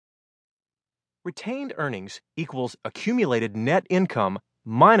Retained earnings equals accumulated net income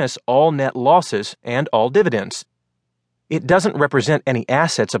minus all net losses and all dividends. It doesn't represent any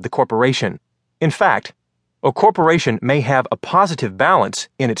assets of the corporation. In fact, a corporation may have a positive balance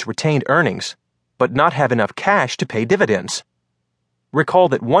in its retained earnings, but not have enough cash to pay dividends. Recall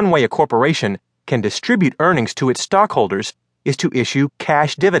that one way a corporation can distribute earnings to its stockholders is to issue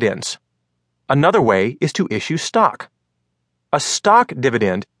cash dividends. Another way is to issue stock. A stock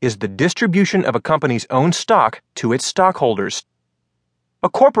dividend is the distribution of a company's own stock to its stockholders. A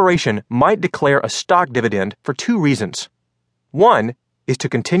corporation might declare a stock dividend for two reasons. One is to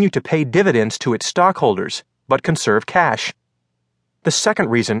continue to pay dividends to its stockholders, but conserve cash. The second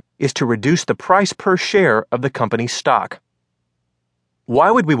reason is to reduce the price per share of the company's stock. Why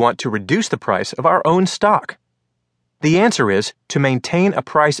would we want to reduce the price of our own stock? The answer is to maintain a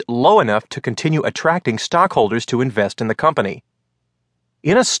price low enough to continue attracting stockholders to invest in the company.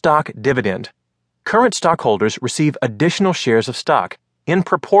 In a stock dividend, current stockholders receive additional shares of stock in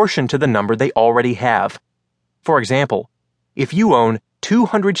proportion to the number they already have. For example, if you own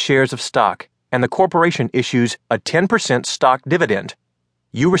 200 shares of stock and the corporation issues a 10% stock dividend,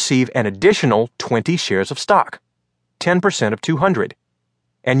 you receive an additional 20 shares of stock, 10% of 200,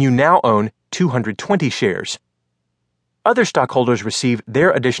 and you now own 220 shares. Other stockholders receive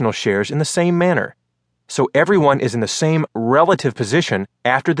their additional shares in the same manner, so everyone is in the same relative position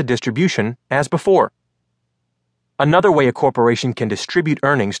after the distribution as before. Another way a corporation can distribute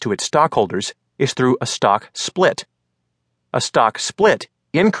earnings to its stockholders is through a stock split. A stock split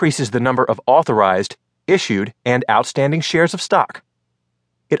increases the number of authorized, issued, and outstanding shares of stock.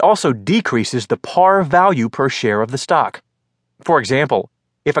 It also decreases the par value per share of the stock. For example,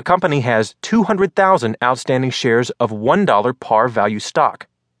 if a company has 200,000 outstanding shares of $1 par value stock,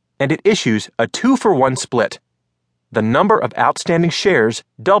 and it issues a 2-for-1 split, the number of outstanding shares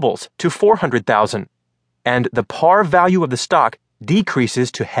doubles to 400,000, and the par value of the stock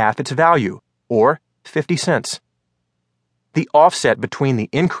decreases to half its value, or 50 cents. The offset between the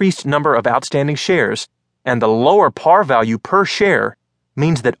increased number of outstanding shares and the lower par value per share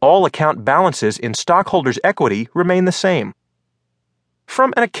means that all account balances in stockholders' equity remain the same.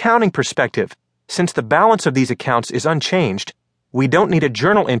 From an accounting perspective, since the balance of these accounts is unchanged, we don't need a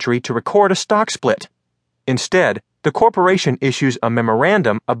journal entry to record a stock split. Instead, the corporation issues a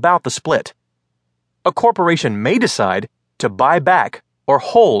memorandum about the split. A corporation may decide to buy back or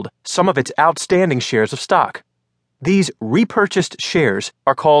hold some of its outstanding shares of stock. These repurchased shares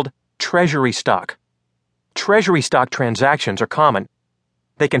are called treasury stock. Treasury stock transactions are common.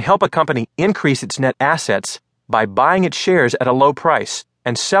 They can help a company increase its net assets by buying its shares at a low price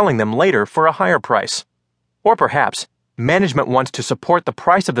and selling them later for a higher price. Or perhaps, management wants to support the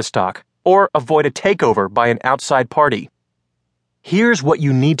price of the stock or avoid a takeover by an outside party. Here's what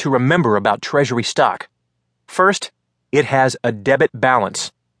you need to remember about treasury stock. First, it has a debit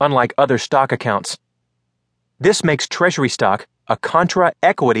balance, unlike other stock accounts. This makes treasury stock a contra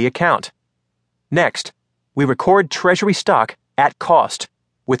equity account. Next, we record treasury stock at cost,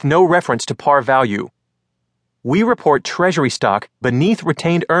 with no reference to par value. We report treasury stock beneath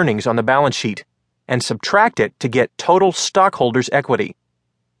retained earnings on the balance sheet and subtract it to get total stockholders' equity.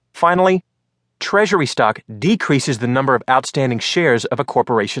 Finally, treasury stock decreases the number of outstanding shares of a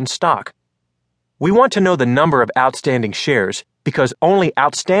corporation's stock. We want to know the number of outstanding shares because only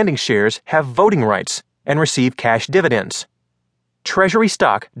outstanding shares have voting rights and receive cash dividends. Treasury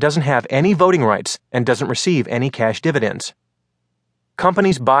stock doesn't have any voting rights and doesn't receive any cash dividends.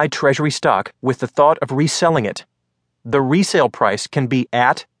 Companies buy treasury stock with the thought of reselling it. The resale price can be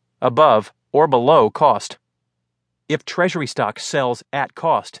at, above, or below cost. If treasury stock sells at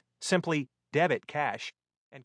cost, simply debit cash